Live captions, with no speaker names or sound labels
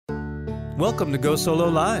Welcome to Go Solo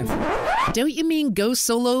Live. Don't you mean go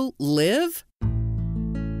solo live?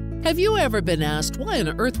 Have you ever been asked why on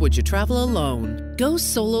earth would you travel alone? Go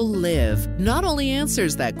Solo Live not only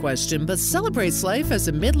answers that question, but celebrates life as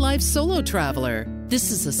a midlife solo traveler.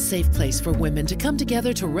 This is a safe place for women to come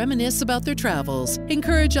together to reminisce about their travels,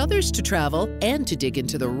 encourage others to travel, and to dig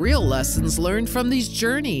into the real lessons learned from these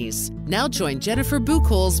journeys. Now join Jennifer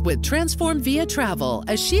Buchholz with Transform Via Travel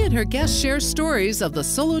as she and her guests share stories of the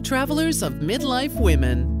solo travelers of midlife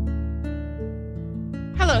women.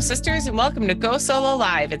 Hello, sisters, and welcome to Go Solo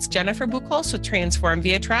Live. It's Jennifer Buchholz with Transform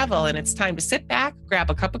Via Travel, and it's time to sit back,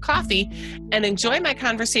 grab a cup of coffee, and enjoy my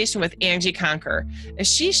conversation with Angie Conquer as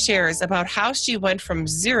she shares about how she went from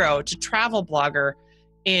zero to travel blogger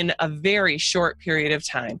in a very short period of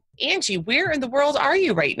time. Angie, where in the world are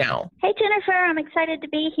you right now? Hey, Jennifer, I'm excited to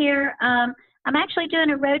be here. I'm actually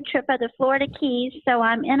doing a road trip of the Florida Keys, so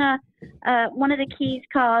I'm in one of the keys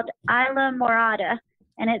called Isla Morada.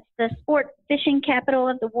 And it's the sport fishing capital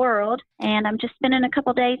of the world. And I'm just spending a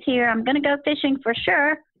couple days here. I'm going to go fishing for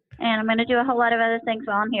sure. And I'm going to do a whole lot of other things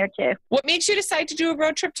while I'm here too. What made you decide to do a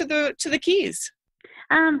road trip to the Keys?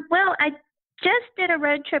 Well, I just did a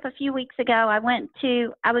road trip a few weeks ago. I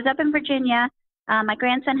was up in Virginia. My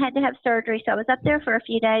grandson had to have surgery, so I was up there for a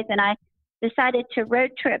few days. And I decided to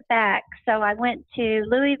road trip back. So I went to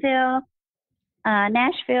Louisville,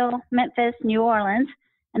 Nashville, Memphis, New Orleans.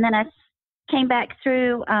 And then I came back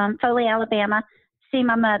through Foley, Alabama, to see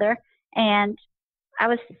my mother, and I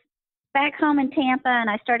was back home in Tampa, and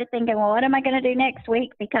I started thinking, well, what am I going to do next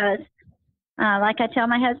week? Because like I tell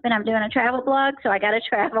my husband, I'm doing a travel blog, so I got to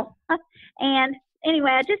travel. And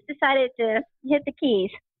anyway, I just decided to hit the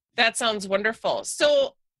Keys. That sounds wonderful.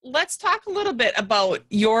 So let's talk a little bit about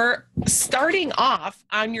your starting off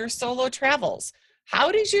on your solo travels.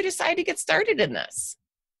 How did you decide to get started in this?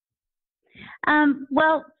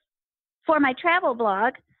 Well, for my travel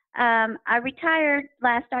blog, I retired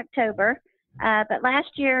last October, but last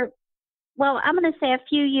year, well, I'm going to say a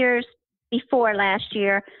few years before last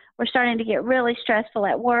year, we're starting to get really stressful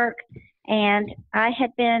at work, and I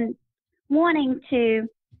had been wanting to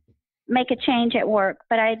make a change at work,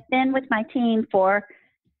 but I'd been with my team for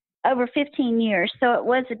over 15 years, so it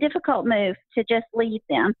was a difficult move to just leave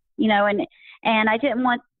them, and I didn't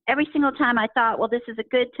want, every single time I thought, well, this is a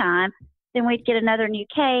good time, then we'd get another new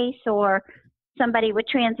case or somebody would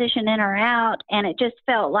transition in or out. And it just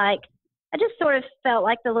felt like, I just sort of felt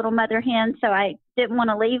like the little mother hen. So I didn't want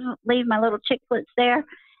to leave my little chicklets there.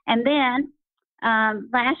 And then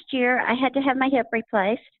last year I had to have my hip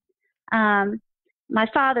replaced. My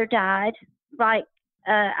father died. I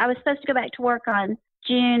was supposed to go back to work on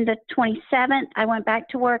June the 27th. I went back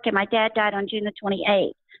to work and my dad died on June the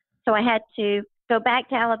 28th. So I had to go back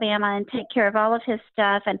to Alabama and take care of all of his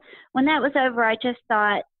stuff. And when that was over, I just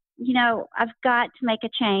thought, I've got to make a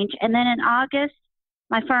change. And then in August,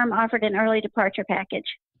 my firm offered an early departure package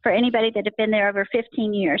for anybody that had been there over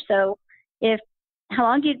 15 years. So how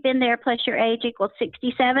long you'd been there plus your age equals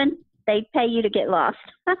 67, they'd pay you to get lost.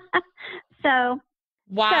 So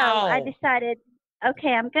I decided, okay,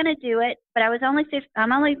 I'm going to do it. But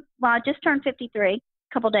I just turned 53 a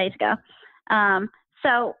couple days ago.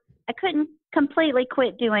 So I couldn't completely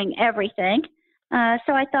quit doing everything.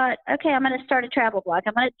 So I thought, okay, I'm going to start a travel blog.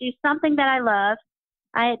 I'm going to do something that I love.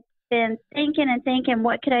 I had been thinking,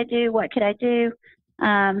 what could I do?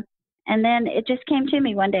 And then it just came to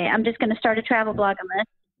me one day. I'm just going to start a travel blog. I'm going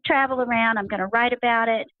to travel around. I'm going to write about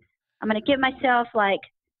it. I'm going to give myself like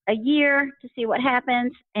a year to see what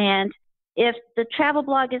happens. And if the travel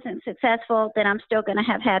blog isn't successful, then I'm still going to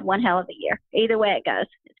have had one hell of a year. Either way it goes,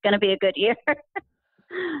 it's going to be a good year.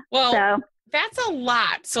 Well, that's a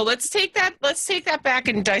lot. So let's take that back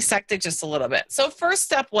and dissect it just a little bit. So first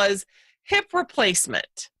step was hip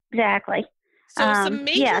replacement. Exactly. So some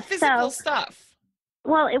major physical stuff.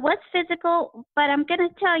 Well, it was physical, but I'm going to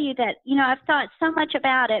tell you that, I've thought so much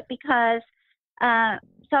about it because,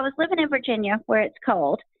 so I was living in Virginia where it's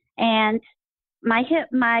cold, and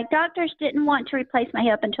my doctors didn't want to replace my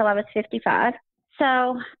hip until I was 55.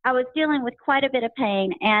 So I was dealing with quite a bit of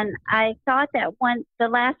pain, and I thought that the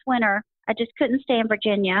last winter, I just couldn't stay in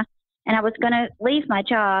Virginia, and I was going to leave my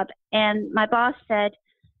job. And my boss said,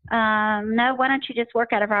 no, why don't you just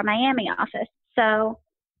work out of our Miami office? So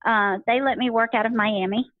they let me work out of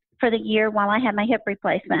Miami for the year while I had my hip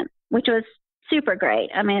replacement, which was super great.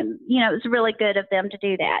 I mean, it was really good of them to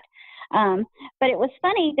do that. But it was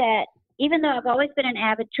funny that even though I've always been an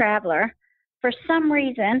avid traveler, for some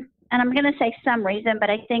reason, and I'm going to say some reason, but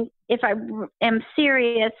I think if I am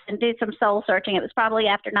serious and do some soul searching, it was probably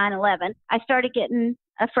after 9/11, I started getting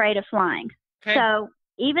afraid of flying. Okay. So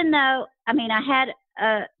even though, I had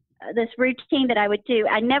this routine that I would do.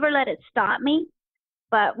 I never let it stop me.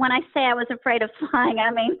 But when I say I was afraid of flying,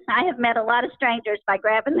 I mean, I have met a lot of strangers by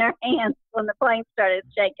grabbing their hands when the plane started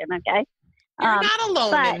shaking, okay? You're not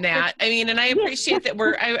alone in that. I mean, and I appreciate that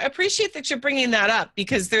I appreciate that you're bringing that up,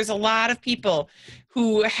 because there's a lot of people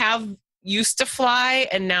who have used to fly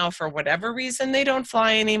and now for whatever reason they don't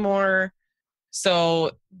fly anymore.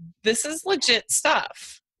 So this is legit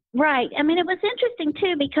stuff. Right. I mean, it was interesting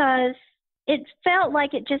too, because it felt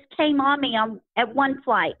like it just came on me at one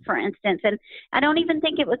flight, for instance. And I don't even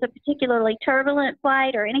think it was a particularly turbulent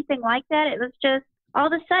flight or anything like that. It was just all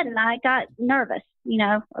of a sudden I got nervous,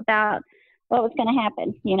 about what was going to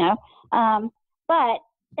happen, But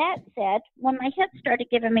that said, when my hip started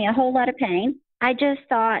giving me a whole lot of pain, I just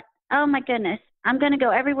thought, oh my goodness, I'm going to go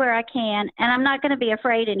everywhere I can, and I'm not going to be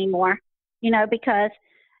afraid anymore, because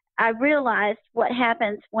I realized what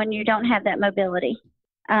happens when you don't have that mobility.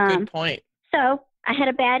 Good point. So I had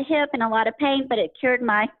a bad hip and a lot of pain, but it cured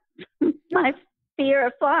my my fear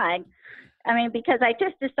of flying. I mean, because I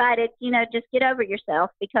just decided, just get over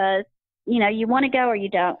yourself, because, you want to go or you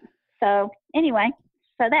don't. So anyway,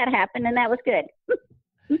 so that happened, and that was good.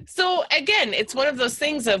 So again, it's one of those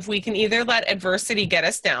things of we can either let adversity get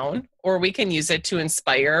us down, or we can use it to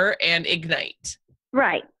inspire and ignite.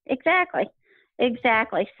 Right. Exactly.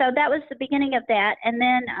 So that was the beginning of that. And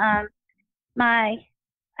then I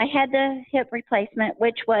had the hip replacement,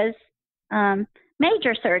 which was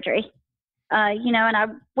major surgery, and I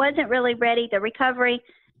wasn't really ready. The recovery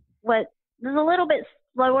was a little bit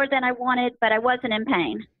slower than I wanted, but I wasn't in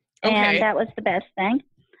pain. Okay. And that was the best thing.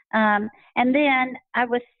 And then I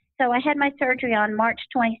had my surgery on March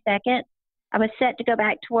 22nd. I was set to go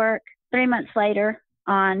back to work 3 months later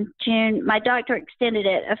on June. My doctor extended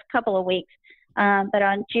it a couple of weeks, but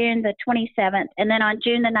on June the 27th. And then on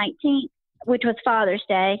June the 19th, which was Father's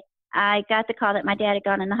Day, I got the call that my dad had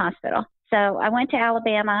gone in the hospital. So I went to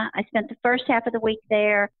Alabama. I spent the first half of the week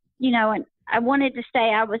there, and I wanted to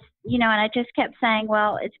stay. I was, and I just kept saying,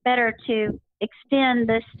 well, it's better to extend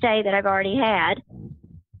this stay that I've already had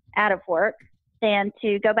out of work than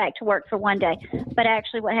to go back to work for one day. But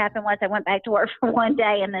actually what happened was I went back to work for one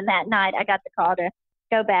day, and then that night I got the call to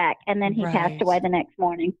go back, and then he passed away the next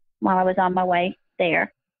morning while I was on my way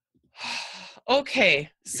there. Okay.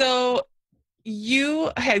 So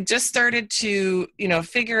you had just started to,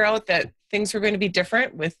 figure out that things were going to be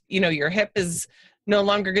different with, your hip is no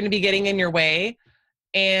longer going to be getting in your way,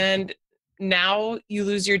 and now you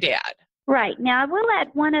lose your dad. Right. Now, I will add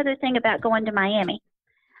one other thing about going to Miami.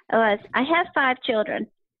 I have 5 children,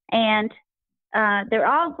 and they're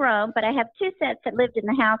all grown, but I have 2 sets that lived in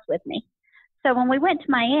the house with me. So when we went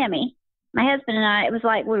to Miami, my husband and I, it was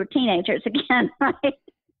like we were teenagers again, right?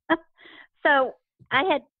 So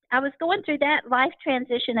I was going through that life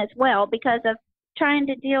transition as well, because of trying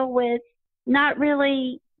to deal with not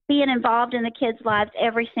really being involved in the kids' lives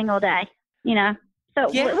every single day, So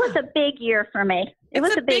It was a big year for me. It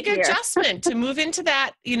was a big adjustment to move into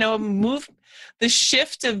that, move the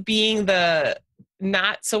shift of being the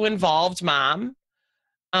not so involved mom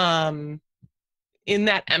in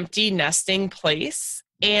that empty nesting place.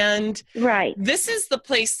 And this is the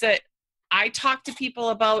place that I talk to people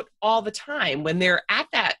about all the time when they're at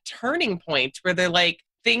that turning point where they're like,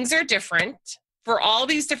 things are different for all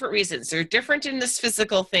these different reasons. They're different in this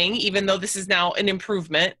physical thing, even though this is now an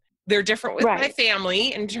improvement. They're different with my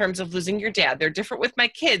family in terms of losing your dad. They're different with my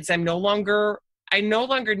kids. I no longer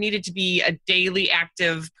needed to be a daily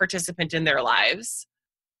active participant in their lives.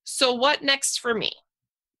 So what next for me?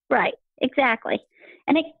 Right, exactly.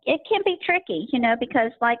 And it can be tricky,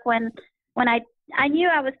 because like when I knew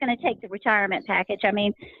I was going to take the retirement package. I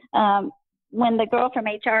mean, when the girl from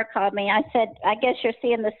HR called me, I said, I guess you're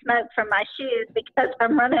seeing the smoke from my shoes because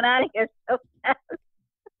I'm running out of here so fast.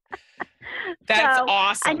 That's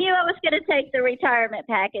awesome. I knew I was going to take the retirement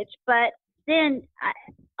package, but then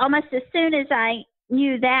almost as soon as I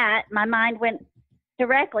knew that, my mind went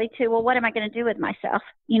directly to, well, what am I going to do with myself?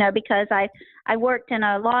 Because I worked in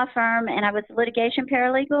a law firm and I was a litigation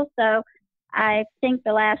paralegal. So I think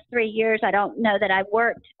the last 3 years, I don't know that I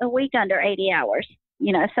worked a week under 80 hours,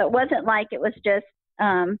 so it wasn't like it was just,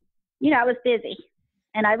 I was busy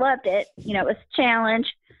and I loved it. It was a challenge.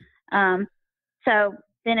 So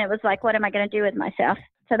then it was like, what am I going to do with myself?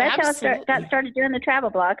 So that's how I got started doing the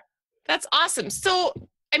travel blog. That's awesome. So,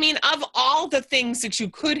 I mean, of all the things that you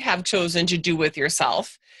could have chosen to do with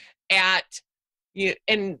yourself and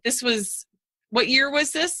this was, what year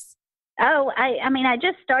was this? Oh, I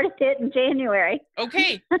just started it in January.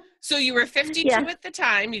 Okay. So you were 52 at the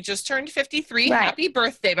time. You just turned 53. Right. Happy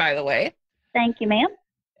birthday, by the way. Thank you, ma'am.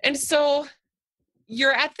 And so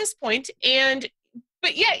you're at this point, and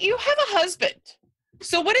But yet you have a husband.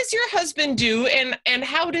 So what does your husband do, and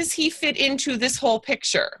how does he fit into this whole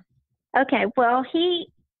picture? Okay. Well, he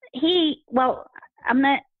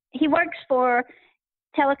works for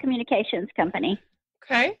telecommunications company,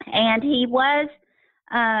 Okay. and he was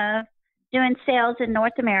doing sales in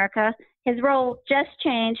North America. His role just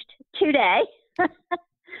changed today.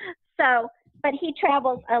 But he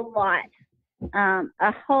travels a lot,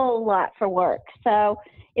 a whole lot for work. So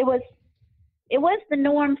it was the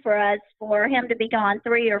norm for us for him to be gone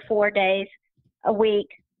 3 or 4 days a week.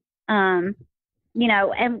 And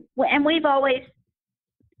we've always,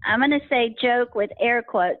 I'm going to say joke with air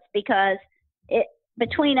quotes, because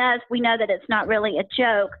between us, we know that it's not really a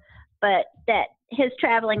joke, but that his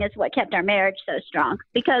traveling is what kept our marriage so strong,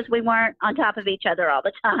 because we weren't on top of each other all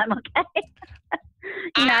the time. Okay.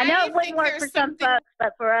 I know it wouldn't work for some folks,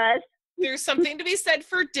 but for us, there's something to be said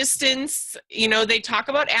for distance. They talk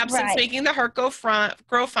about absence making the heart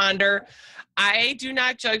grow fonder. I do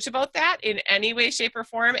not judge about that in any way, shape, or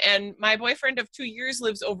form. And my boyfriend of 2 years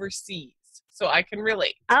lives overseas, so I can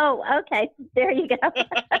relate. Oh, okay. There you go.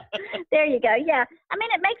 There you go. Yeah. I mean,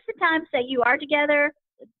 it makes the times that you are together,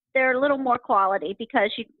 they're a little more quality,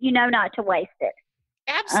 because you know not to waste it.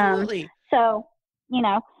 Absolutely. So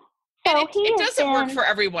it doesn't work for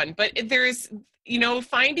everyone, but there's,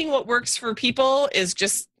 finding what works for people is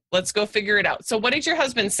just, let's go figure it out. So what did your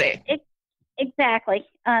husband say? Exactly.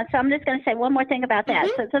 So I'm just going to say one more thing about that.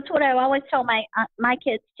 So that's what I always tell my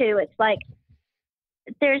kids too. It's like,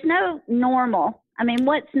 there's no normal. I mean,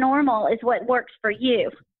 what's normal is what works for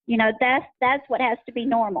you. That's what has to be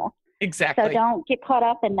normal. Exactly. So don't get caught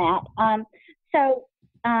up in that.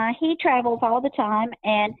 He travels all the time,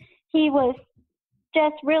 and he was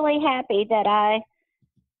just really happy that I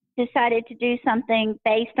decided to do something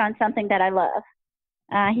based on something that I love.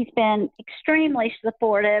 He's been extremely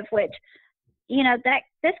supportive, which, that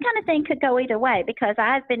this kind of thing could go either way, because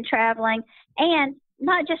I've been traveling, and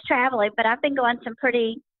not just traveling, but I've been going some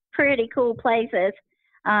pretty cool places.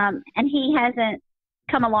 And he hasn't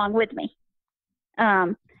come along with me.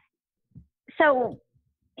 So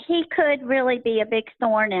he could really be a big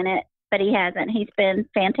thorn in it, but he hasn't. He's been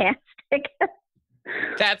fantastic.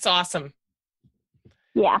 That's awesome.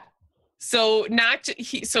 Yeah. So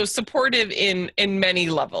so supportive in many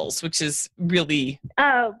levels, which is really.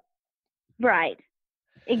 Oh, right.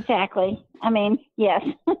 Exactly. I mean, yes.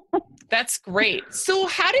 That's great. So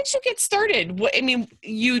how did you get started?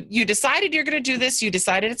 You decided you're going to do this. You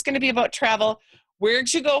decided it's going to be about travel.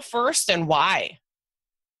 Where'd you go first, and why?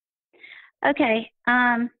 Okay.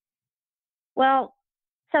 Well,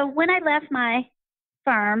 so when I left my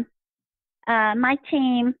firm, my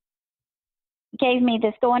team gave me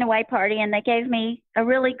this going away party, and they gave me a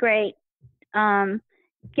really great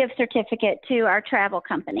gift certificate to our travel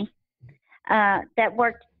company that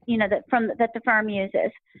worked, that the firm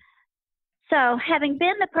uses. So having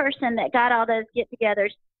been the person that got all those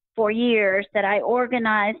get-togethers for years, that I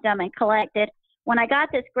organized them and collected, when I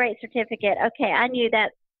got this great certificate, okay, I knew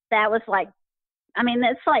that was like, I mean,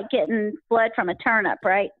 it's like getting blood from a turnip,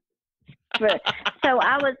 right? So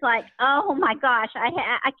I was like, oh my gosh,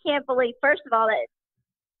 I can't believe, first of all, that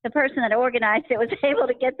the person that organized it was able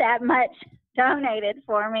to get that much donated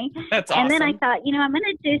for me. That's awesome. And then I thought, I'm going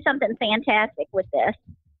to do something fantastic with this.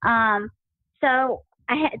 So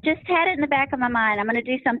I just had it in the back of my mind. I'm going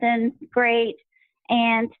to do something great.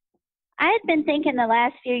 And I had been thinking the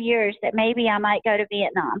last few years that maybe I might go to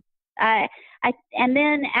Vietnam. And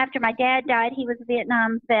then after my dad died, he was a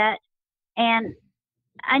Vietnam vet. And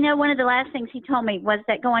I know one of the last things he told me was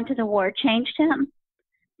that going to the war changed him.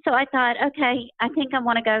 So I thought, okay, I think I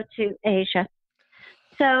want to go to Asia.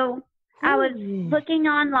 So I was looking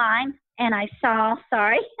online, and I saw,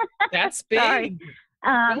 That's big. Sorry.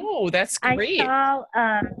 That's great. I saw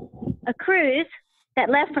a cruise that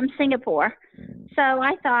left from Singapore. So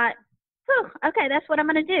I thought, okay, that's what I'm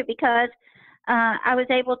going to do, because I was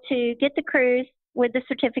able to get the cruise with the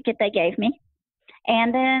certificate they gave me.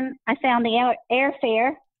 And then I found the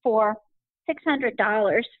airfare for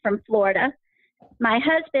 $600 from Florida. My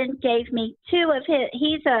husband gave me two of his,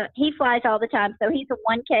 he flies all the time, so he's a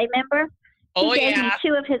 1K member. He gave me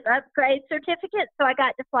two of his upgrade certificates, so I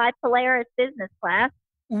got to fly Polaris business class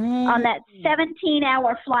on that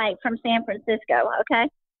 17-hour flight from San Francisco, okay?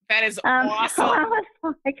 That is awesome. So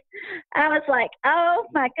I was like, oh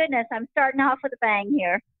my goodness, I'm starting off with a bang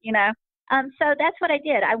here, So that's what I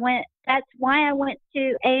did. That's why I went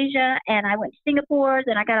to Asia, and I went to Singapore,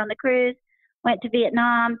 then I got on the cruise, went to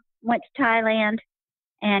Vietnam, went to Thailand,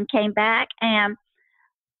 and came back. And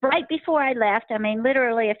right before I left, I mean,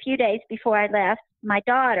 literally a few days before I left, my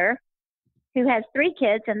daughter, who has 3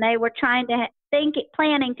 kids, and they were trying to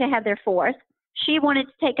planning to have their fourth. She wanted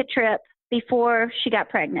to take a trip before she got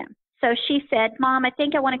pregnant. So she said, Mom, I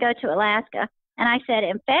think I want to go to Alaska. And I said,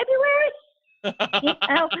 in February?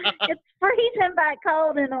 It's freezing back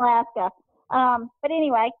cold in Alaska. But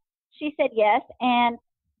anyway, she said yes. And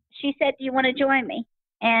she said, do you want to join me?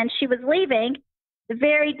 And she was leaving the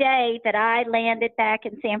very day that I landed back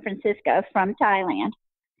in San Francisco from Thailand.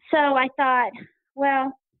 So I thought,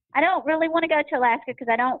 well, I don't really want to go to Alaska because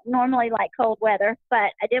I don't normally like cold weather,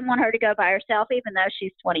 but I didn't want her to go by herself, even though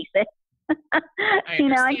she's 26.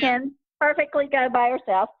 I can perfectly go by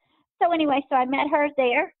herself. So anyway, so I met her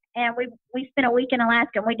there, and we spent a week in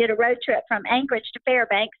Alaska, and we did a road trip from Anchorage to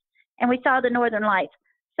Fairbanks, and we saw the Northern Lights.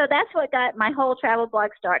 So that's what got my whole travel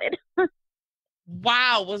blog started.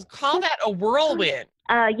 Wow. Call that a whirlwind.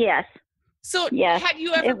 Yes. So yes, had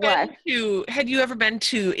you ever been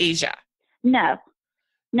to Asia? No.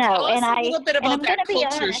 Tell us a little bit about that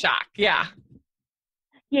culture shock. Yeah.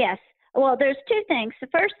 Yes. Well, there's two things. The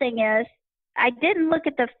first thing is I didn't look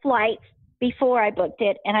at the flights before I booked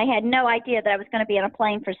it, and I had no idea that I was going to be on a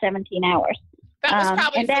plane for 17 hours. That was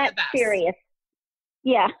probably and that's serious.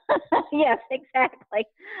 Yeah. Yes, exactly.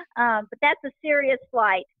 But that's a serious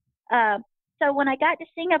flight. So when I got to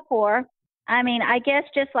Singapore, I mean, I guess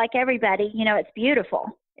just like everybody, it's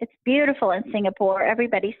beautiful. It's beautiful in Singapore.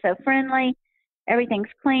 Everybody's so friendly. Everything's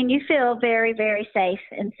clean. You feel very, very safe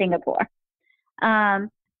in Singapore.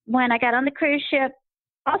 When I got on the cruise ship,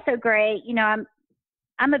 also great.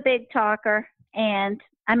 I'm a big talker, and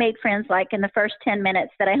I made friends like in the first 10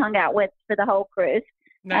 minutes that I hung out with for the whole cruise,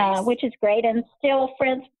 nice. Which is great. And still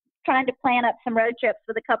friends, trying to plan up some road trips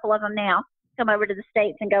with a couple of them now, come over to the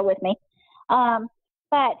States and go with me.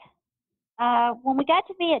 But when we got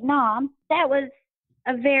to Vietnam, that was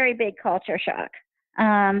a very big culture shock.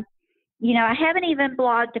 I haven't even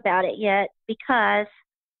blogged about it yet because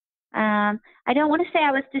I don't want to say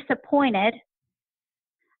I was disappointed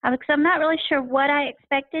because I'm not really sure what I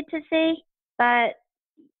expected to see, but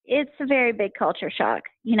it's a very big culture shock.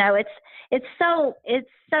 It's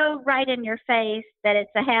so right in your face that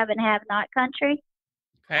it's a have and have not country.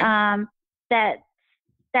 Okay.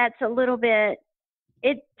 That's a little bit.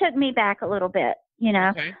 It took me back a little bit,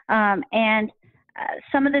 Okay. And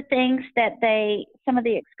some of the things some of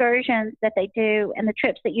the excursions that they do and the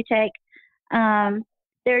trips that you take,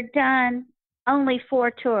 they're done only for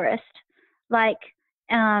tourists. Like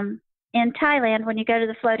in Thailand, when you go to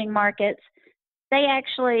the floating markets, they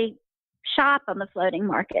actually shop on the floating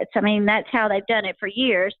markets. I mean, that's how they've done it for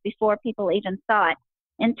years before people even saw it.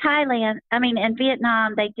 In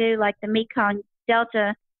Vietnam, they do like the Mekong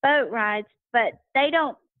Delta boat rides, but they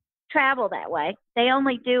don't travel that way. They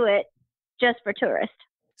only do it just for tourists.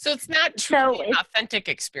 So it's not truly an authentic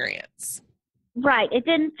experience. Right. It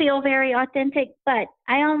didn't feel very authentic, but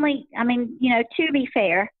to be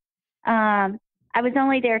fair, I was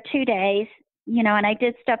only there 2 days, and I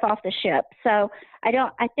did stuff off the ship. So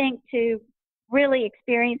I think to really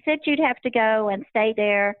experience it, you'd have to go and stay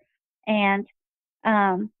there and,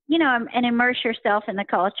 and immerse yourself in the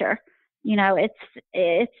culture.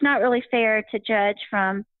 It's not really fair to judge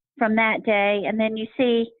from that day. And then you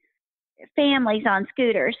see families on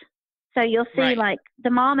scooters. So you'll see right. like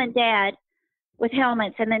the mom and dad with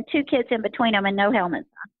helmets and then 2 kids in between them and no helmets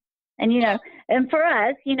on. And, and for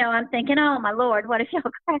us, I'm thinking, oh my Lord, what if y'all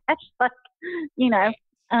crash?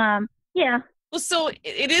 Yeah. Well, so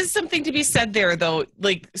it is something to be said there though.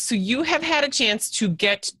 Like, so you have had a chance to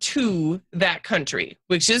get to that country,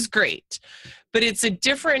 which is great, but it's a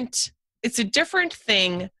different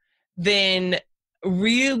thing than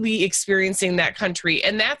really experiencing that country.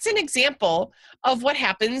 And that's an example of what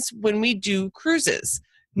happens when we do cruises.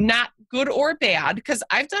 Not good or bad, because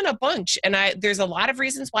I've done a bunch and there's a lot of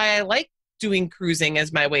reasons why I like doing cruising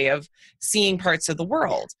as my way of seeing parts of the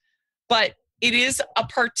world. But it is a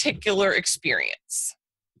particular experience.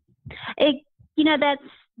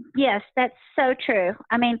 That's so true.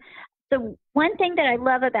 I mean, the one thing that I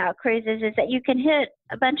love about cruises is that you can hit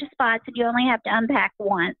a bunch of spots and you only have to unpack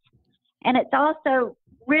once. And it's also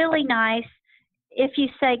really nice if you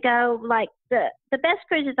say go, like the best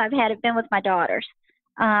cruises I've had have been with my daughters,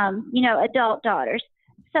 adult daughters.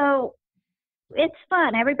 So it's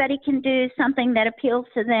fun. Everybody can do something that appeals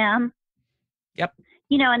to them. Yep.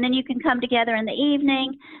 And then you can come together in the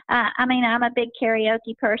evening. I'm a big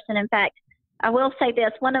karaoke person. In fact, I will say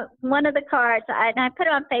this, one of the cards, and I put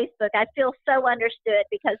it on Facebook, I feel so understood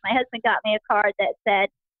because my husband got me a card that said,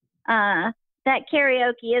 that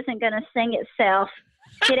karaoke isn't going to sing itself.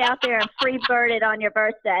 Get out there and free bird it on your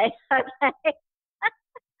birthday. Okay.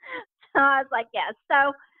 So I was like, yeah.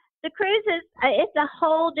 So the cruises, it's a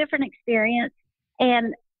whole different experience.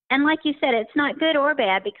 And and like you said, it's not good or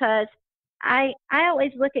bad because I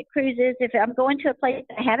always look at cruises. If I'm going to a place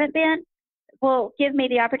that I haven't been, will give me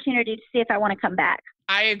the opportunity to see if I want to come back.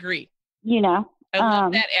 I agree. You know, I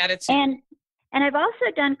love that attitude. And I've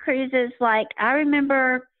also done cruises. Like I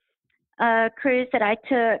remember a cruise that I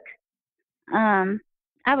took.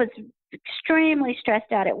 I was extremely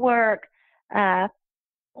stressed out at work.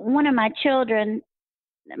 One of my children,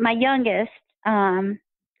 my youngest,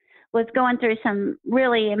 was going through some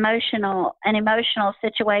really emotional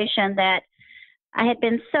situation that I had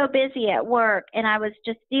been so busy at work, and I was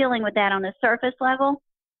just dealing with that on a surface level.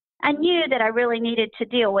 I knew that I really needed to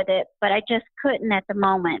deal with it, but I just couldn't at the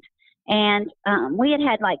moment. And we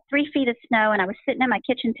had like 3 feet of snow, and I was sitting at my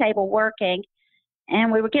kitchen table working,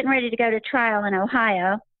 and we were getting ready to go to trial in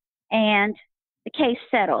Ohio, and the case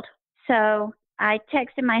settled. So I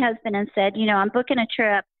texted my husband and said, I'm booking a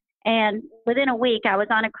trip. And within a week, I was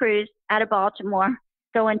on a cruise out of Baltimore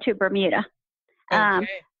going to Bermuda. Okay.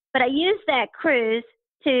 But I used that cruise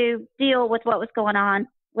to deal with what was going on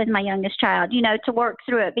with my youngest child, to work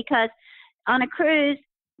through it. Because on a cruise,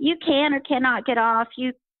 you can or cannot get off.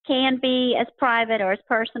 You can be as private or as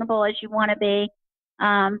personable as you want to be.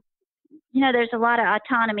 There's a lot of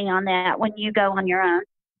autonomy on that when you go on your own.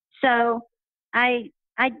 So I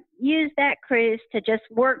used that cruise to just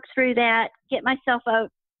work through that, get myself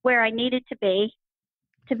out where I needed to be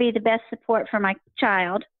the best support for my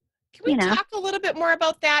child. Can we talk a little bit more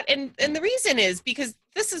about that? And the reason is because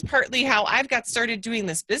this is partly how I've got started doing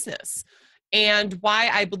this business and why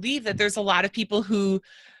I believe that there's a lot of people who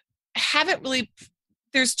haven't really,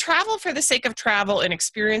 there's travel for the sake of travel and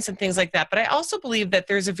experience and things like that. But I also believe that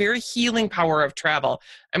there's a very healing power of travel.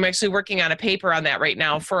 I'm actually working on a paper on that right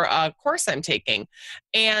now for a course I'm taking.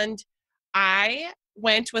 And I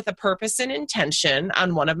went with a purpose and intention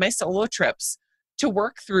on one of my solo trips to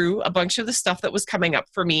work through a bunch of the stuff that was coming up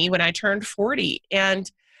for me when I turned 40. And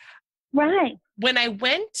right. When I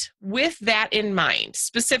went with that in mind,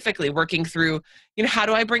 specifically working through, how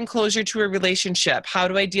do I bring closure to a relationship? How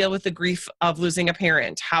do I deal with the grief of losing a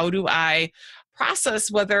parent? How do I process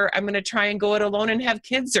whether I'm going to try and go it alone and have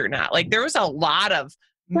kids or not? Like there was a lot of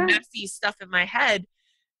messy stuff in my head.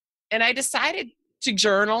 And I decided to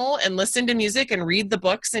journal and listen to music and read the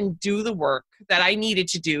books and do the work that I needed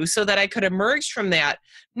to do so that I could emerge from that,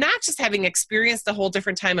 not just having experienced a whole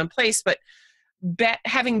different time and place, but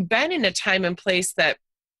having been in a time and place that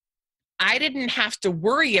I didn't have to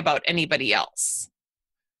worry about anybody else.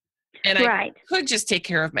 And I could just take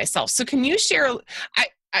care of myself. So can you share,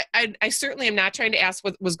 I certainly am not trying to ask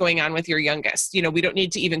what was going on with your youngest. We don't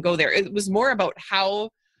need to even go there. It was more about how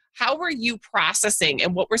were you processing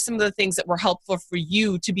and what were some of the things that were helpful for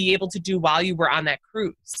you to be able to do while you were on that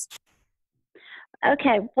cruise?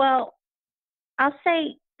 Okay. Well, I'll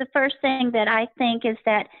say the first thing that I think is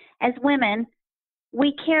that as women,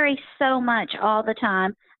 we carry so much all the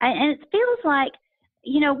time. And it feels like,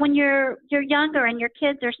 when you're younger and your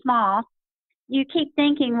kids are small, you keep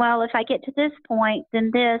thinking, well, if I get to this point, then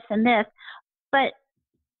this and this. But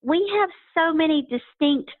we have so many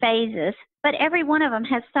distinct phases, but every one of them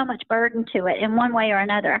has so much burden to it in one way or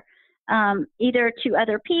another, either to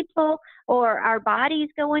other people or our bodies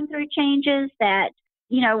going through changes that,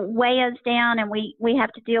 weigh us down and we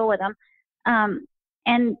have to deal with them.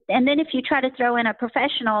 And then if you try to throw in a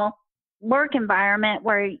professional work environment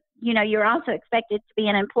where, you're also expected to be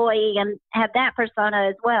an employee and have that persona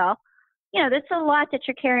as well, that's a lot that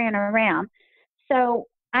you're carrying around. So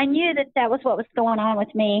I knew that was what was going on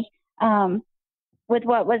with me, with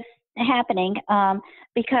what was happening,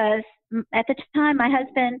 because at the time my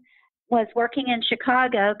husband was working in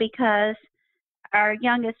Chicago because our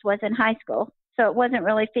youngest was in high school. So it wasn't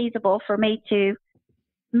really feasible for me to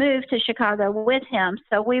move to Chicago with him.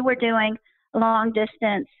 So we were doing long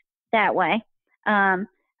distance that way.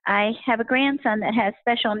 I have a grandson that has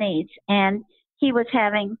special needs, and he was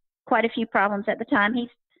having quite a few problems at the time.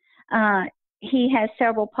 He has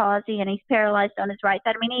cerebral palsy and he's paralyzed on his right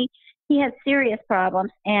side. I mean, he has serious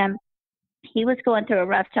problems, and he was going through a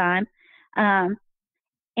rough time.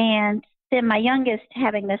 And then my youngest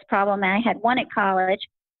having this problem, and I had one at college,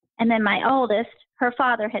 and then my oldest, her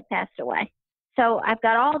father had passed away. So I've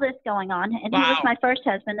got all this going on, and he was my first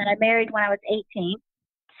husband that I married when I was 18.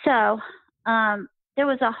 So there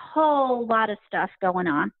was a whole lot of stuff going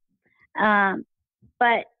on.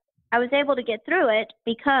 But I was able to get through it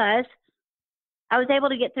because I was able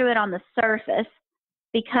to get through it on the surface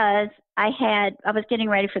because I was getting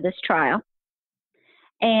ready for this trial.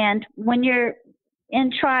 And when you're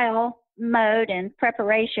in trial mode and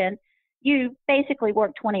preparation, you basically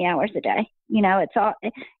work 20 hours a day. It's all,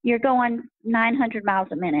 you're going 900 miles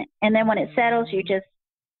a minute. And then when it settles, you just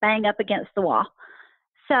bang up against the wall.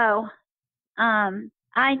 So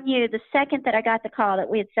I knew the second that I got the call that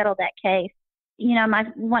we had settled that case, you know,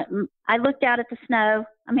 I looked out at the snow.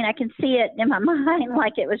 I mean, I can see it in my mind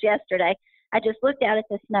like it was yesterday. I just looked out at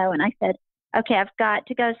the snow and I said, okay, I've got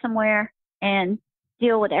to go somewhere and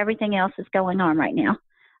deal with everything else that's going on right now.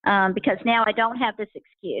 Because now I don't have this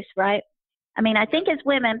excuse, right? I mean, I think as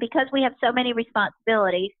women, because we have so many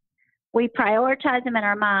responsibilities, we prioritize them in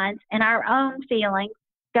our minds, and our own feelings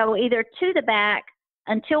go either to the back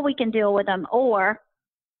until we can deal with them, or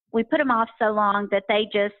we put them off so long that they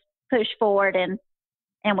just push forward and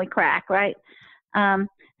we crack, right?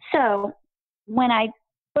 So when I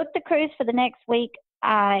booked the cruise for the next week,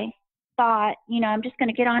 I thought, you know, I'm just going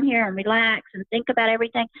to get on here and relax and think about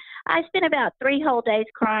everything. I spent about 3 whole days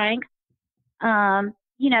crying,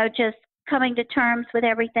 you know, just coming to terms with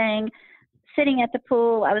everything, sitting at the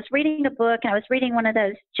pool. I was reading a book, and I was reading one of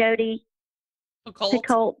those Jodi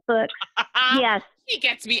Picoult books. Yes. He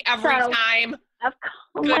gets me every time. Of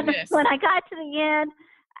course, when I got to the end,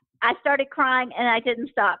 I started crying, and I didn't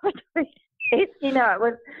stop for 3 days. You know, it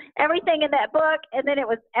was everything in that book, and then it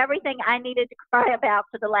was everything I needed to cry about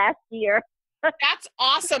for the last year. That's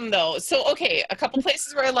awesome, though. So, okay, a couple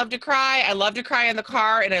places where I love to cry. I love to cry in the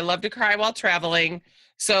car, and I love to cry while traveling.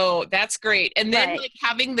 So that's great. And then like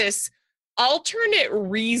having this alternate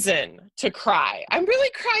reason to cry. I'm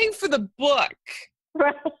really crying for the book.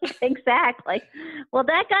 Right, exactly. Well,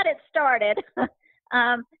 that got it started.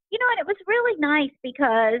 You know, and it was really nice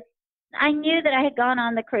because I knew that I had gone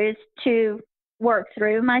on the cruise to work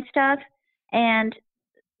through my stuff. And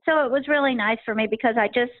so it was really nice for me because I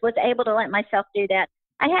just was able to let myself do that.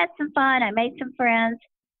 I had some fun. I made some friends,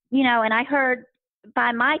 you know, and I heard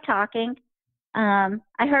by my talking, I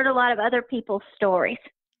heard a lot of other people's stories.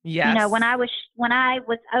 Yes. You know, when I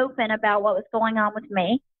was open about what was going on with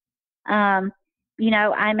me, you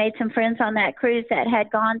know, I made some friends on that cruise that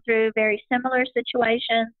had gone through very similar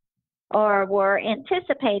situations or were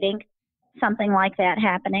anticipating something like that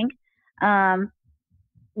happening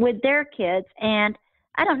with their kids. And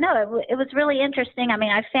I don't know, it was really interesting. I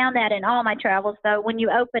mean, I found that in all my travels, though, when you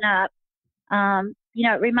open up, you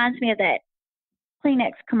know, it reminds me of that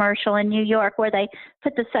Kleenex commercial in New York where they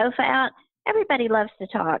put the sofa out. Everybody loves to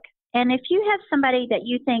talk. And if you have somebody that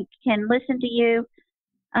you think can listen to you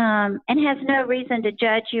and has no reason to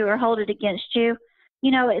judge you or hold it against you,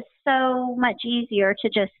 you know, it's so much easier to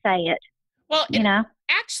just say it. Well, you know,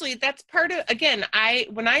 actually, that's part of, again,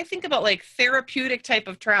 when I think about like therapeutic type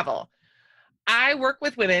of travel, I work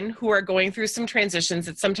with women who are going through some transitions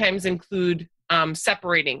that sometimes include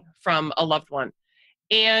separating from a loved one.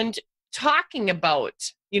 And talking about,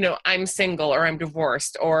 you know, I'm single or I'm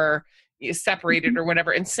divorced or separated or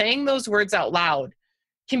whatever, and saying those words out loud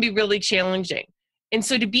can be really challenging. And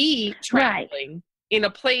so to be traveling in a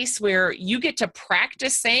place where you get to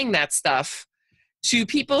practice saying that stuff to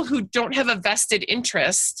people who don't have a vested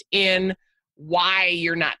interest in why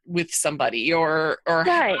you're not with somebody or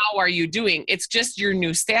how are you doing, it's just your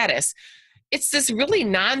new status. It's this really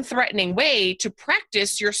non-threatening way to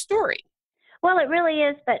practice your story. Well, it really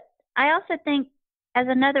is, but I also think, as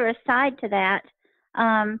another aside to that,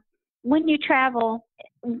 when you travel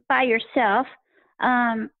by yourself,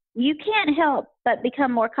 you can't help but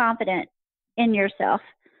become more confident in yourself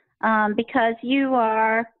because you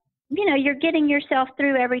are, you know, you're getting yourself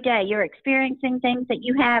through every day. You're experiencing things that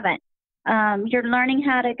you haven't. You're learning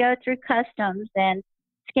how to go through customs and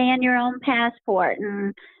scan your own passport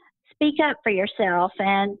and speak up for yourself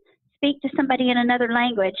and speak to somebody in another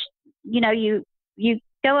language. You know, you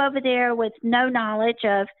go over there with no knowledge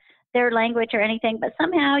of their language or anything, but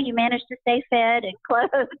somehow you manage to stay fed and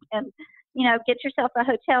clothed and, you know, get yourself a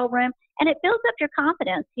hotel room, and it builds up your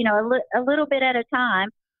confidence, you know, a little bit at a time.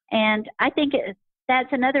 And I think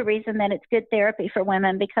that's another reason that it's good therapy for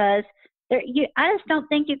women, because I just don't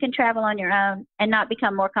think you can travel on your own and not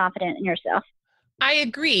become more confident in yourself. I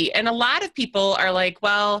agree. And a lot of people are like,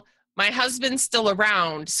 well, my husband's still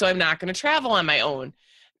around, so I'm not going to travel on my own.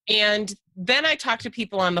 And then I talk to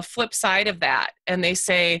people on the flip side of that, and they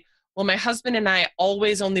say, well, my husband and I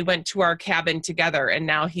always only went to our cabin together, and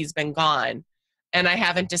now he's been gone, and I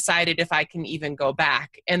haven't decided if I can even go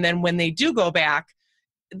back. And then when they do go back,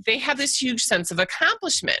 they have this huge sense of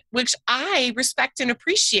accomplishment, which I respect and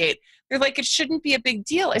appreciate. They're like, it shouldn't be a big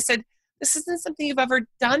deal. I said, this isn't something you've ever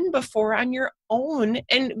done before on your own,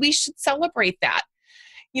 and we should celebrate that.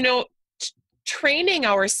 You know, training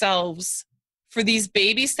ourselves for these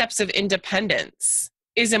baby steps of independence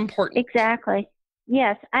is important. Exactly.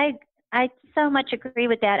 Yes, I so much agree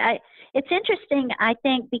with that. It's interesting, I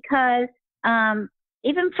think, because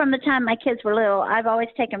even from the time my kids were little, I've always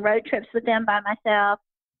taken road trips with them by myself.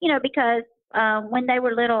 because when they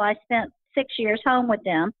were little, I spent 6 years home with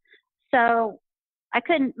them. So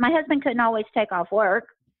my husband couldn't always take off work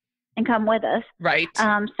and come with us. Right.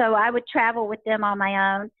 So I would travel with them on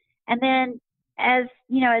my own. And then as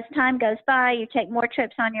time goes by, you take more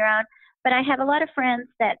trips on your own. But I have a lot of friends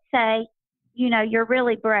that say, you're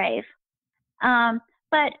really brave.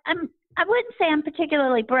 But I wouldn't say I'm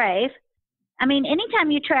particularly brave. I mean,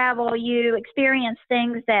 anytime you travel, you experience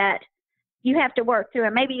things that you have to work through.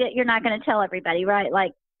 And maybe you're not going to tell everybody, right?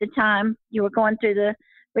 Like the time you were going through the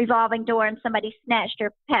revolving door and somebody snatched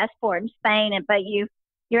your passport in Spain, but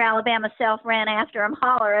your Alabama self ran after them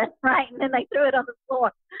hollering, right? And then they threw it on the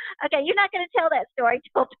floor. Okay, you're not going to tell that story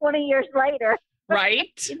till 20 years later.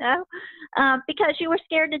 Right. Because you were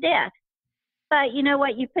scared to death. But you know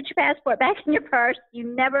what? You put your passport back in your purse.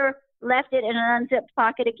 You never left it in an unzipped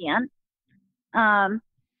pocket again. And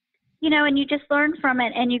you just learn from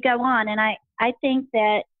it and you go on. And I think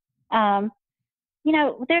that,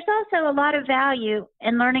 there's also a lot of value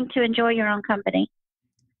in learning to enjoy your own company.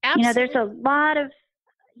 Absolutely. There's a lot of,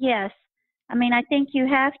 yes. I mean, I think you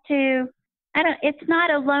have to, it's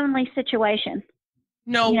not a lonely situation.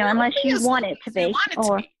 No, unless you want it to be.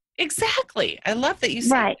 Exactly. I love that you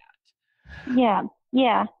say right. that.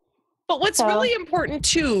 Yeah. But what's really important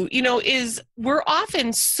too, is we're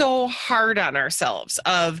often so hard on ourselves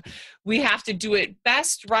of we have to do it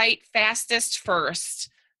best, right, fastest, first,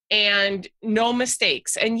 and no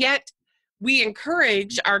mistakes. And yet we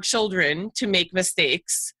encourage our children to make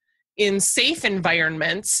mistakes in safe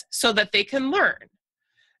environments so that they can learn.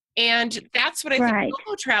 And that's what I think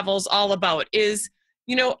solo travel is all about is,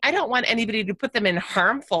 I don't want anybody to put them in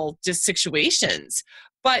harmful situations,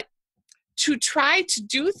 but to try to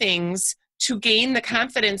do things to gain the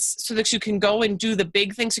confidence so that you can go and do the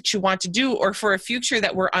big things that you want to do, or for a future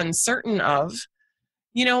that we're uncertain of,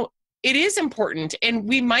 it is important. And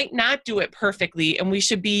we might not do it perfectly, and we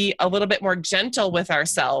should be a little bit more gentle with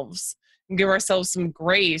ourselves and give ourselves some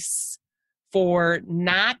grace for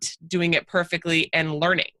not doing it perfectly and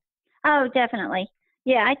learning. Oh, definitely.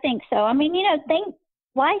 Yeah, I think so. I mean,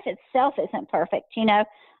 life itself isn't perfect.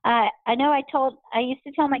 I know I used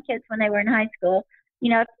to tell my kids when they were in high school,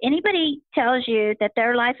 if anybody tells you that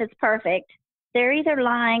their life is perfect, they're either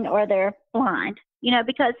lying or they're blind,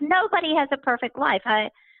 because nobody has a perfect life.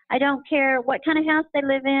 I don't care what kind of house they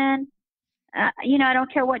live in. I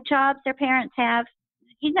don't care what jobs their parents have.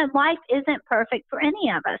 Life isn't perfect for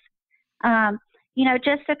any of us.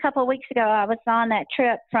 Just a couple of weeks ago, I was on that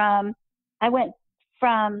trip I went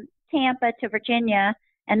from Tampa to Virginia,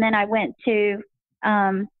 and then I went to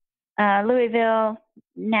Louisville,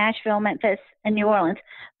 Nashville, Memphis, and New Orleans.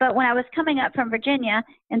 But when I was coming up from Virginia,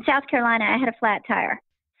 in South Carolina, I had a flat tire.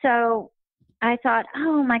 So I thought,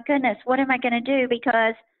 oh my goodness, what am I going to do?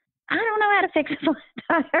 Because I don't know how to fix a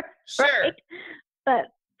flat tire. Sure. Right? But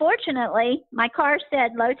fortunately, my car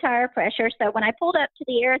said low tire pressure. So when I pulled up to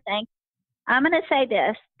the air thing, I'm going to say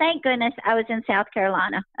this. Thank goodness I was in South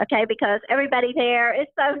Carolina, okay, because everybody there is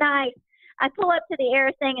so nice. I pull up to the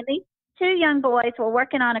air thing, and these two young boys were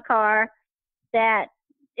working on a car that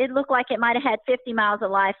it looked like it might have had 50 miles of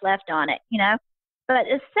life left on it, But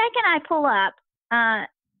the second I pull up,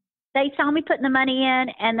 they saw me putting the money in,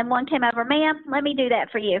 and then one came over, ma'am, let me do that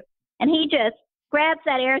for you. And he just grabs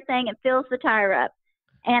that air thing and fills the tire up.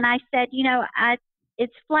 And I said,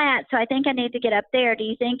 it's flat, so I think I need to get up there. Do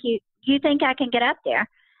you think I can get up there?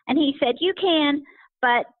 And he said, you can,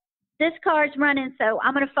 but this car's running, so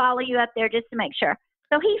I'm going to follow you up there just to make sure.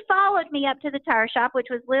 So he followed me up to the tire shop, which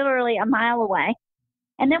was literally a mile away.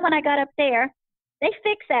 And then when I got up there, they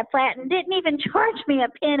fixed that flat and didn't even charge me a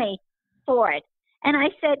penny for it. And I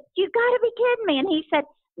said, you got to be kidding me. And he said,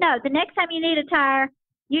 no, the next time you need a tire,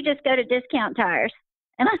 you just go to Discount Tires.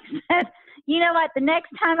 And I said, you know what? The next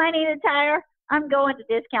time I need a tire, I'm going to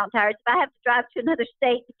Discount Tires. If I have to drive to another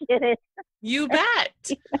state to get it. You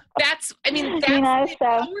bet. That's the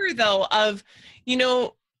power, though, of,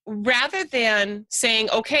 rather than saying,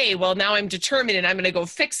 okay, well, now I'm determined and I'm going to go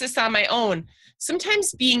fix this on my own.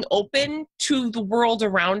 Sometimes being open to the world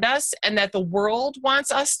around us and that the world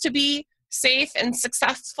wants us to be safe and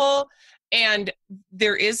successful, and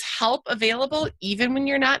there is help available even when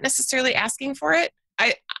you're not necessarily asking for it.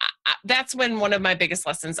 That's when one of my biggest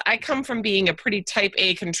lessons. I come from being a pretty type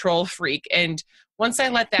A control freak, and once I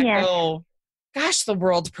let that go, gosh, the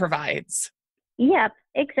world provides. Yep,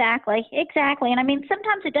 exactly. And I mean,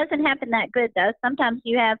 sometimes it doesn't happen that good, though. Sometimes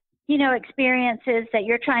you have, experiences that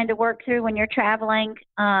you're trying to work through when you're traveling,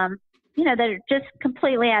 that are just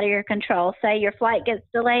completely out of your control. Say your flight gets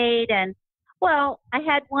delayed, and I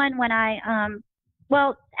had one when I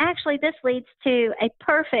Well, actually, this leads to a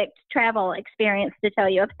perfect travel experience to tell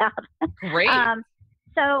you about. Great.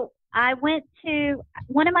 So I went to,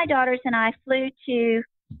 one of my daughters and I flew to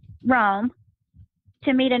Rome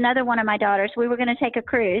to meet another one of my daughters. We were going to take a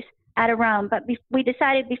cruise out of Rome, but we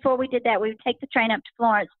decided before we did that, we would take the train up to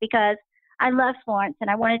Florence because I love Florence and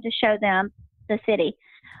I wanted to show them the city.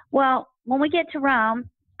 Well, when we get to Rome,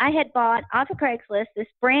 I had bought off of Craigslist this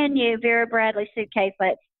brand new Vera Bradley suitcase,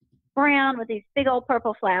 like brown with these big old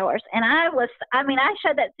purple flowers. And I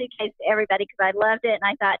showed that suitcase to everybody because I loved it. And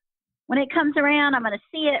I thought, when it comes around, I'm going to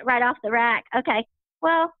see it right off the rack. Okay.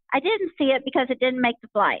 Well, I didn't see it because it didn't make the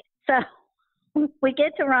flight. So we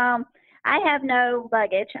get to Rome. I have no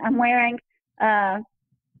luggage. I'm wearing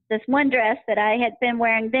this one dress that I had been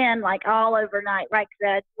wearing then, like all overnight, right?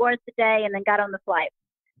 Because I wore it the day and then got on the flight.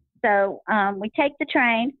 So we take the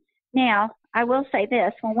train. Now, I will say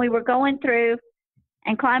this. When we were going through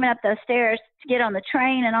and climbing up those stairs to get on the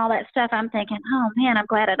train and all that stuff, I'm thinking, oh, man, I'm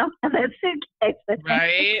glad I don't have that suitcase with me.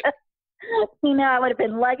 Right. I would have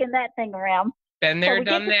been lugging that thing around. Been there,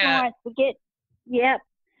 done that. Florence,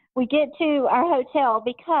 we get to our hotel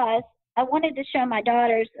because I wanted to show my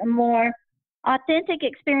daughters a more authentic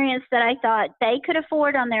experience that I thought they could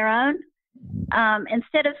afford on their own,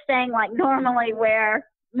 instead of staying like normally where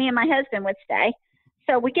me and my husband would stay.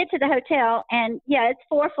 So we get to the hotel, and it's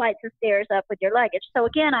 4 flights of stairs up with your luggage. So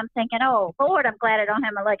again, I'm thinking, oh Lord, I'm glad I don't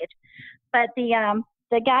have my luggage. But the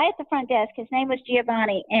guy at the front desk, his name was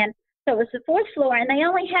Giovanni, and so it was the 4th floor, and they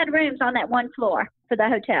only had rooms on that one floor for the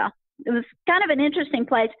hotel. It was kind of an interesting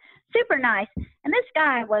place, super nice. And this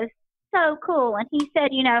guy was so cool, and he said,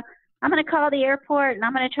 I'm going to call the airport, and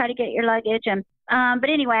I'm going to try to get your luggage. And but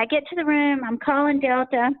anyway, I get to the room. I'm calling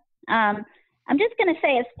Delta. I'm just going to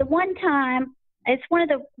say it's the one time. It's one of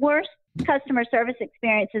the worst customer service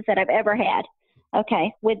experiences that I've ever had,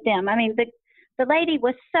 okay, with them. I mean, the lady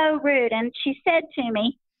was so rude, and she said to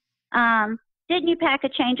me, didn't you pack a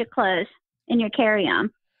change of clothes in your carry-on?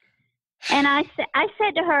 And I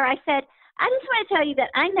said to her, I said, I just want to tell you that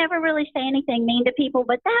I never really say anything mean to people,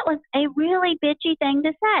 but that was a really bitchy thing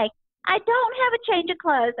to say. I don't have a change of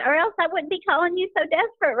clothes, or else I wouldn't be calling you so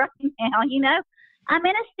desperate right now, I'm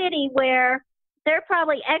in a city where their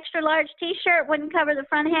probably extra large T-shirt wouldn't cover the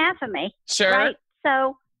front half of me. Sure. Right?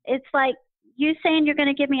 So it's like you saying you're going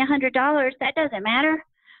to give me $100. That doesn't matter.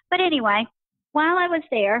 But anyway, while I was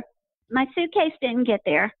there, my suitcase didn't get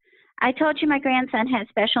there. I told you my grandson had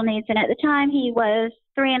special needs, and at the time he was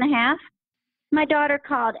 3.5. My daughter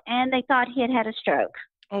called, and they thought he had had a stroke.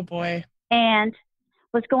 Oh, boy. And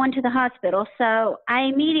was going to the hospital. So I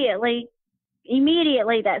immediately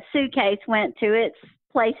that suitcase went to its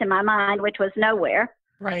place in my mind, which was nowhere.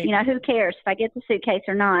 Right. Who cares if I get the suitcase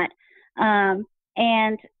or not?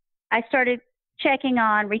 And I started checking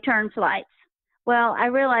on return flights. Well, I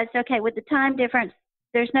realized, okay, with the time difference,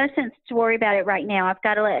 there's no sense to worry about it right now. I've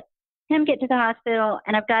got to let him get to the hospital,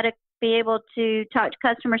 and I've got to be able to talk to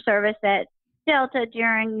customer service at Delta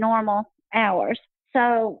during normal hours.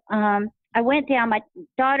 So I went down. My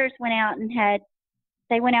daughters went out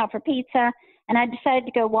they went out for pizza, and I decided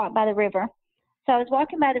to go walk by the river. So I was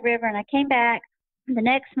walking by the river, and I came back. The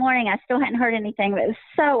next morning, I still hadn't heard anything, but it was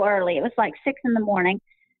so early. It was like 6 in the morning.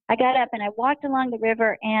 I got up, and I walked along the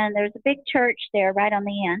river, and there was a big church there right on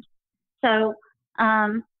the end. So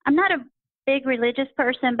I'm not a big religious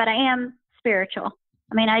person, but I am spiritual.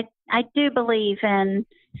 I mean, I do believe in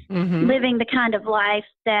living the kind of life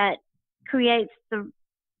that creates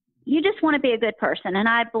you just want to be a good person, and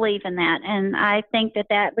I believe in that, and I think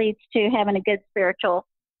that leads to having a good spiritual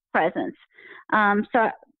presence.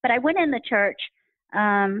 But I went in the church,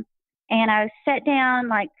 and I sat down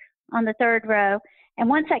like on the 3rd row, and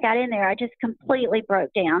once I got in there, I just completely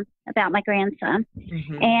broke down about my grandson.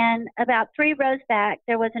 And about 3 rows back,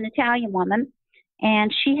 there was an Italian woman,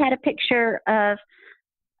 and she had a picture of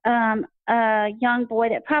a young boy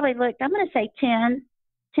that probably looked, I'm going to say 10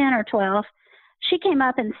 or 12. She came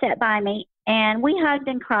up and sat by me, and we hugged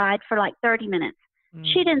and cried for like 30 minutes.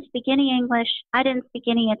 She didn't speak any English. I didn't speak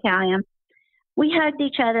any Italian. We hugged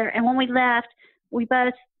each other, and when we left, we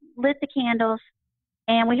both lit the candles,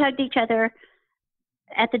 and we hugged each other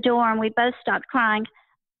at the door, and we both stopped crying.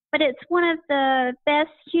 But it's one of the best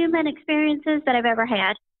human experiences that I've ever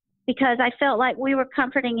had, because I felt like we were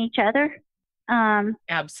comforting each other.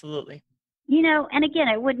 Absolutely. And again,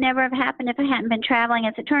 it would never have happened if I hadn't been traveling.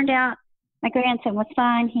 As it turned out, my grandson was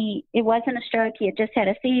fine. It wasn't a stroke. He had just had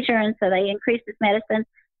a seizure, and so they increased his medicine.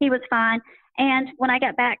 He was fine. And when I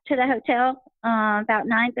got back to the hotel about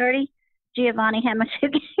 9:30, Giovanni had my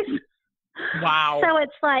suitcase. Wow. So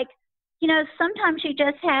it's like, sometimes you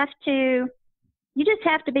just have to you just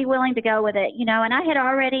have to be willing to go with it, you know. And I had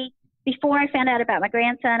already, before I found out about my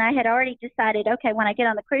grandson, I had already decided, okay, when I get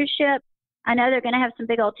on the cruise ship, I know they're going to have some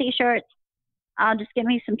big old T-shirts. I'll just give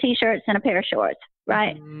me some T-shirts and a pair of shorts,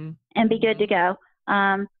 right? Mm-hmm. And be good to go.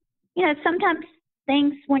 You know, sometimes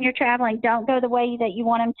things when you're traveling don't go the way that you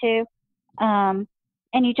want them to.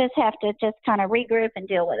 And you just have to just kind of regroup and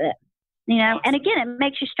deal with it, you know. Awesome. And again, it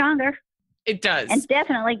makes you stronger. It does. And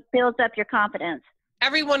definitely builds up your confidence.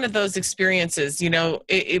 Every one of those experiences, you know,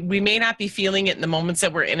 we may not be feeling it in the moments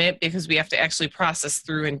that we're in it because we have to actually process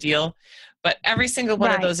through and deal. But every single one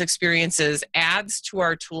of those experiences adds to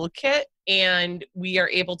our toolkit, and we are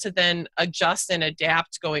able to then adjust and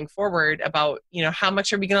adapt going forward about, you know, how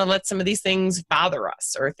much are we going to let some of these things bother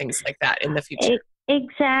us or things like that in the future.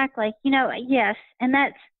 Exactly. You know, yes. And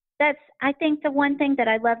that's, I think the one thing that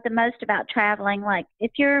I love the most about traveling, like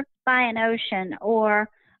if you're by an ocean, or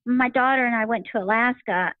my daughter and I went to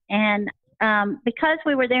Alaska, and because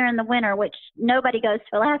we were there in the winter, which nobody goes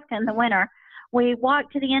to Alaska in the winter, we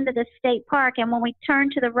walked to the end of the state park, and when we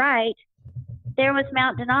turned to the right, there was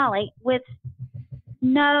Mount Denali with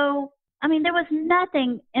there was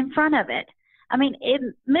nothing in front of it. I mean, it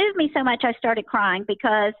moved me so much I started crying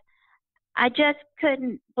because I just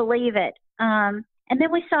couldn't believe it. And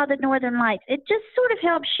then we saw the Northern Lights. It just sort of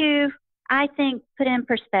helps you, I think, put in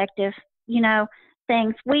perspective, you know,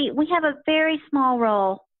 things. We have a very small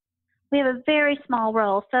role. We have a very small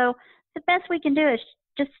role. So the best we can do is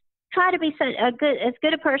just try to be as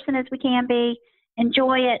good a person as we can be,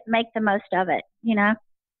 enjoy it, make the most of it, you know?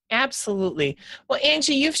 Absolutely. Well,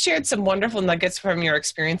 Angie, you've shared some wonderful nuggets from your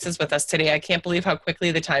experiences with us today. I can't believe how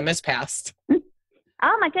quickly the time has passed.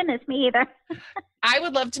 Oh, my goodness, me either. I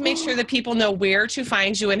would love to make sure that people know where to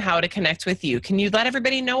find you and how to connect with you. Can you let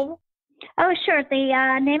everybody know? Oh, sure.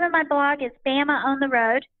 The name of my blog is Bama on the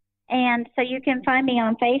Road. And so you can find me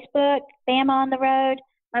on Facebook, Bama on the Road.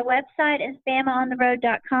 My website is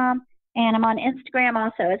bamaontheroad.com. And I'm on Instagram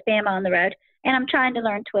also as Bama on the Road. And I'm trying to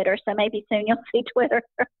learn Twitter, so maybe soon you'll see Twitter.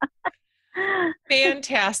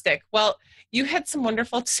 Fantastic. Well, you had some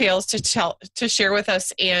wonderful tales to share with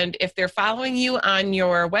us. And if they're following you on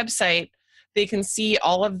your website, they can see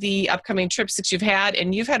all of the upcoming trips that you've had.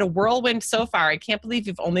 And you've had a whirlwind so far. I can't believe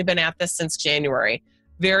you've only been at this since January.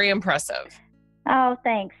 Very impressive. Oh,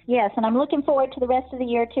 thanks. Yes, and I'm looking forward to the rest of the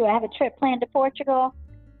year, too. I have a trip planned to Portugal,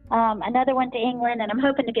 another one to England, and I'm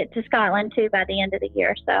hoping to get to Scotland, too, by the end of the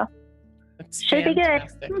year. So That's should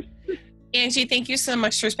fantastic. be good. Angie, thank you so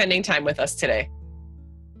much for spending time with us today.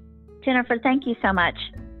 Jennifer, thank you so much.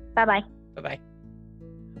 Bye-bye. Bye-bye.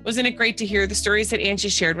 Wasn't it great to hear the stories that Angie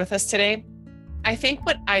shared with us today? I think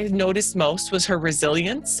what I noticed most was her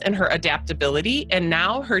resilience and her adaptability, and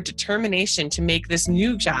now her determination to make this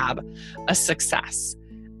new job a success.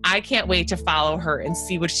 I can't wait to follow her and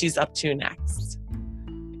see what she's up to next.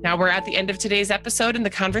 Now we're at the end of today's episode, and the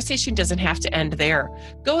conversation doesn't have to end there.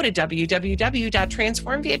 Go to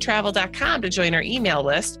www.transformviatravel.com to join our email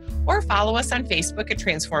list, or follow us on Facebook at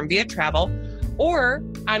Transform Via Travel, or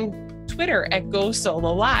on Twitter at Go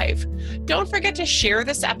Solo Live. Don't forget to share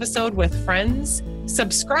this episode with friends.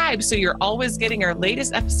 Subscribe so you're always getting our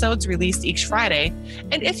latest episodes released each Friday.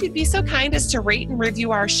 And if you'd be so kind as to rate and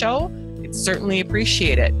review our show, we'd certainly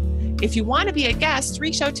appreciate it. If you want to be a guest,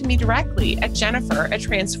 reach out to me directly at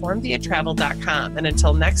Jennifer@transformviatravel.com. And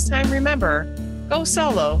until next time, remember, go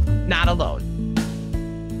solo, not alone.